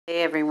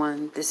Hey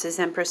everyone, this is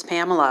Empress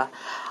Pamela.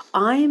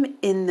 I'm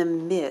in the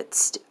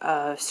midst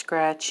of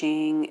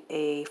scratching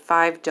a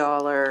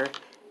 $5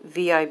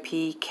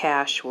 VIP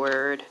cash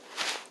word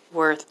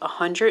worth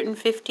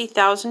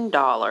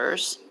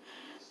 $150,000.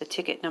 The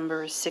ticket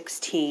number is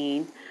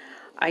 16.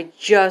 I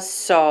just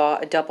saw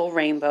a double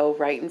rainbow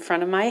right in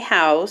front of my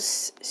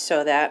house,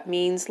 so that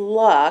means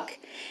luck.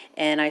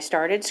 And I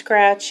started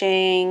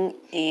scratching,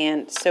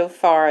 and so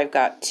far I've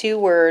got 2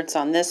 words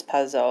on this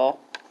puzzle,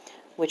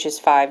 which is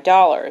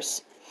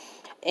 $5.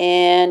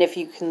 And if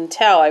you can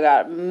tell, I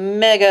got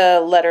mega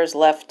letters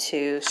left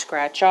to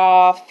scratch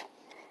off.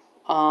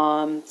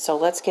 So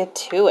let's get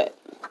to it.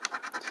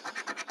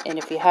 And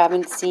if you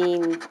haven't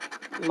seen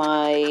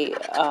my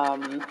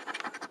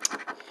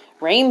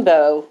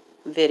rainbow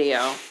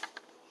video,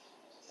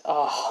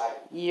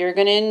 you're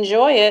going to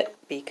enjoy it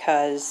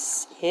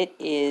because it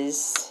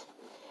is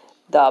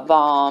the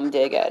bomb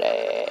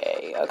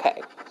diggity.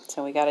 Okay,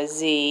 so we got a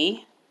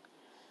Z.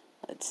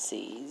 Let's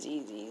see,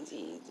 Z.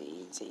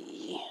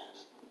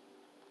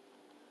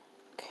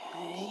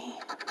 Okay.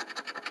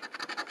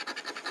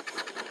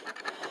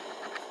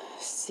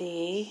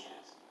 C.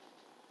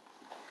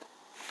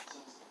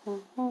 I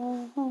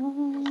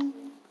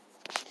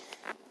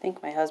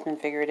think my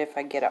husband figured if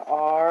I get an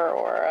R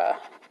or a,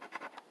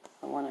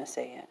 I want to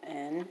say an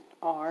N,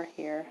 R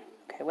here.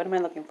 Okay, what am I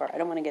looking for? I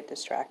don't want to get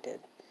distracted.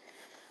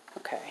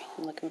 Okay,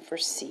 I'm looking for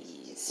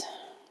C's.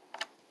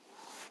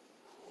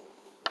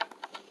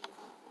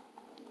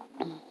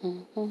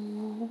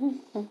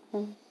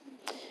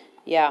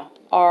 Yeah,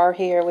 R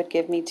here would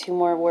give me 2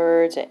 more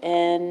words, an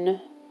N,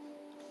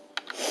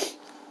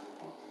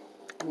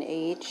 an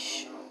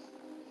H,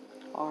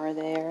 R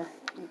there.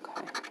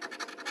 Okay.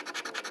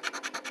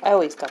 I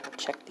always double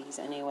check these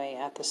anyway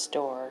at the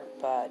store,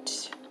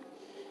 but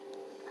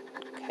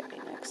okay,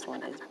 next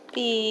one is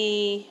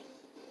B.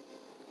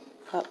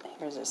 Oh,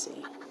 here's a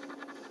C.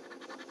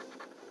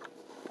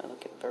 I'm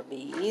looking for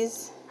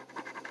B's.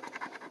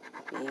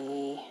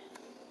 B.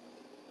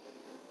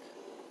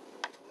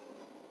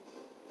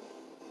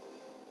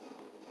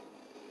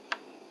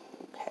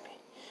 Okay.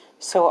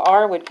 So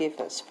R would give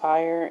us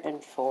fire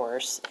and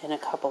force and a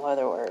couple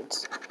other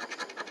words.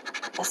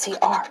 Let's see,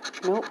 R.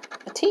 Nope,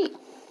 a T.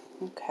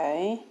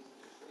 Okay.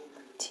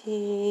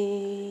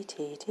 T.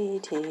 T. T.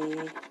 T.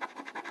 T.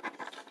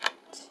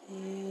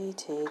 T. T. T.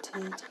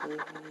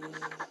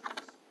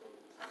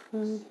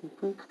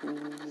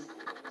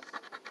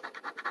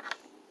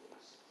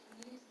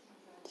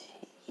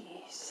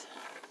 T's.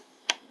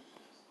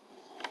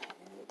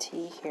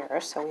 T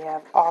here, so we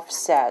have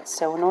offset.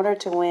 So in order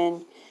to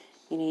win,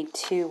 you need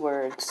 2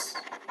 words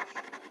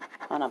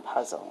on a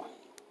puzzle.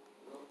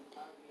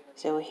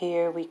 So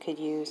here we could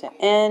use an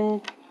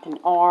N, an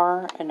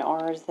R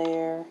is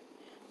there.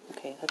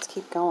 Okay, let's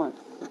keep going.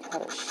 We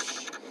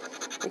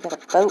got a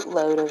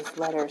boatload of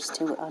letters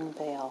to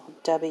unveil.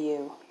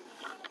 W.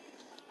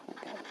 We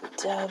got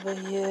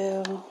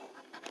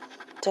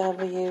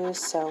W,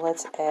 so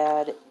let's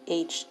add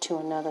H to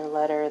another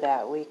letter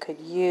that we could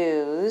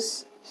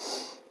use.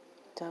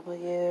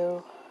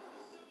 W.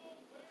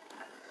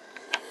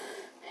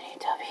 Any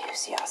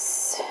W's?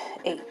 Yes.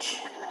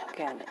 H.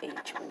 Again,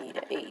 H. We need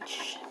an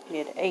H. We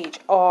need an H.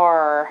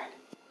 R.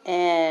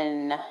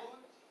 N.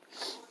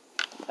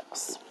 What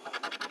else?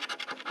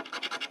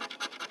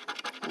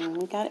 And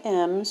we got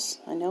M's.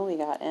 I know we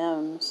got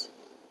M's.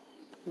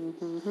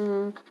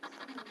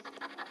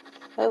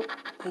 Oh,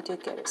 we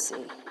did get a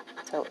C.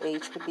 So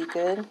H would be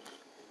good.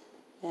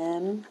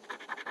 M.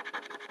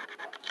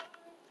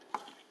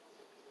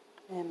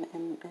 M.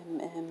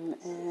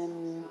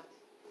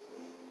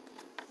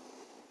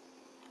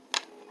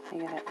 I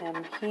got an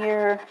M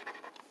here.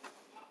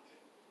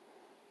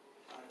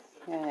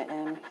 I got an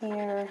M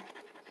here.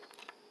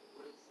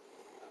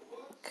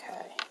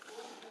 Okay.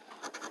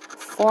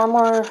 4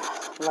 more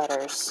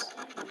letters.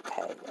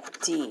 Okay,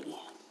 D.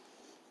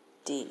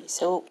 D.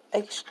 So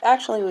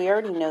actually we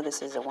already know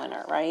this is a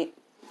winner, right?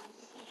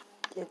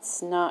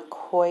 It's not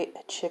quite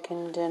a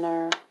chicken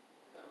dinner,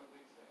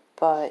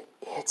 but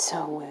it's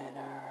a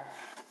winner.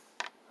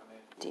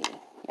 D.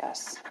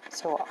 Yes.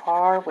 So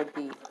R would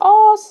be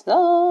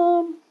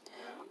awesome.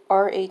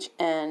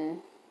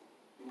 R-H-N.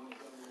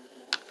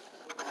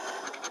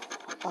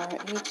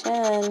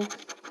 R-H-N.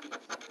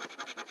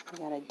 I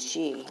got a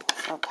G.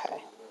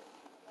 Okay.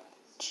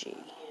 G.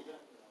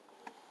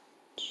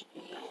 G.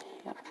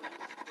 Yep.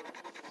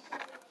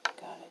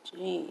 Got a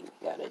G.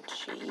 Got a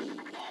G.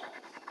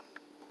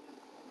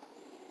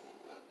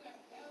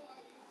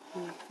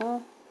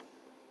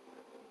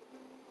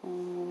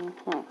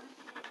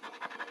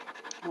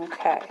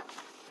 Okay.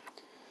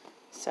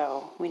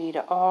 So we need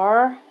a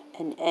R,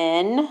 an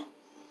N,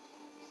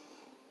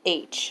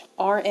 H.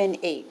 R, N,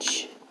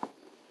 H.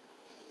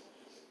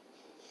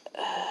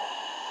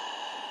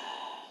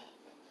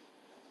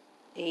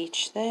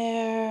 H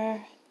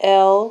there.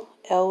 L.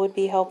 L would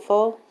be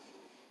helpful.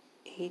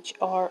 H,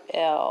 R,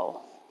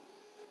 L.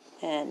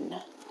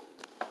 N.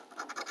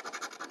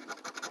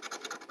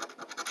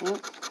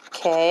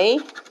 K.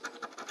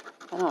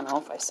 I don't know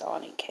if I saw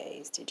any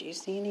K's. Did you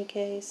see any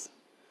K's?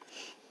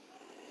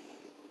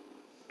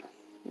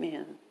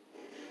 Man,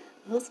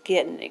 I was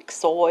getting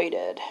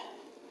excited.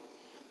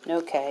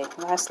 Okay,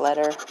 last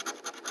letter.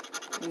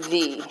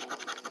 V.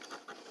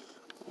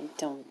 I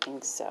don't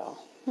think so.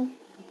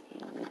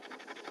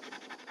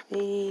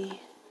 V.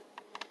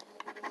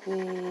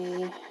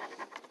 V.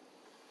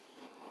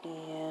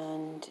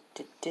 And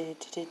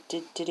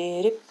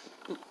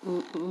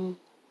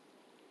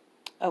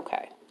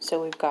okay,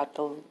 so we've got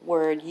the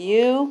word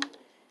you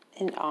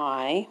and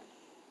I,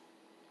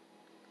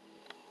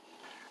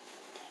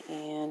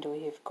 and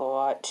we've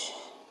got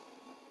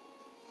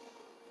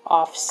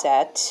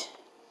offset.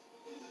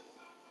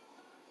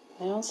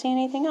 I don't see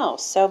anything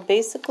else. So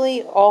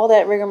basically all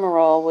that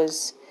rigmarole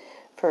was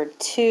for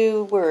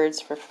 2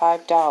 words for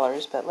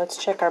 $5, but let's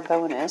check our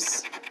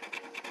bonus.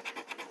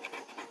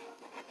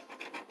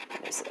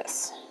 What is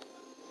this?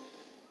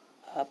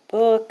 A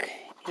book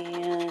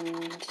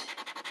and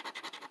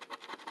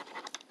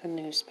a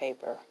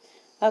newspaper.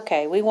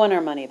 Okay, we won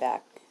our money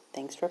back.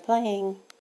 Thanks for playing.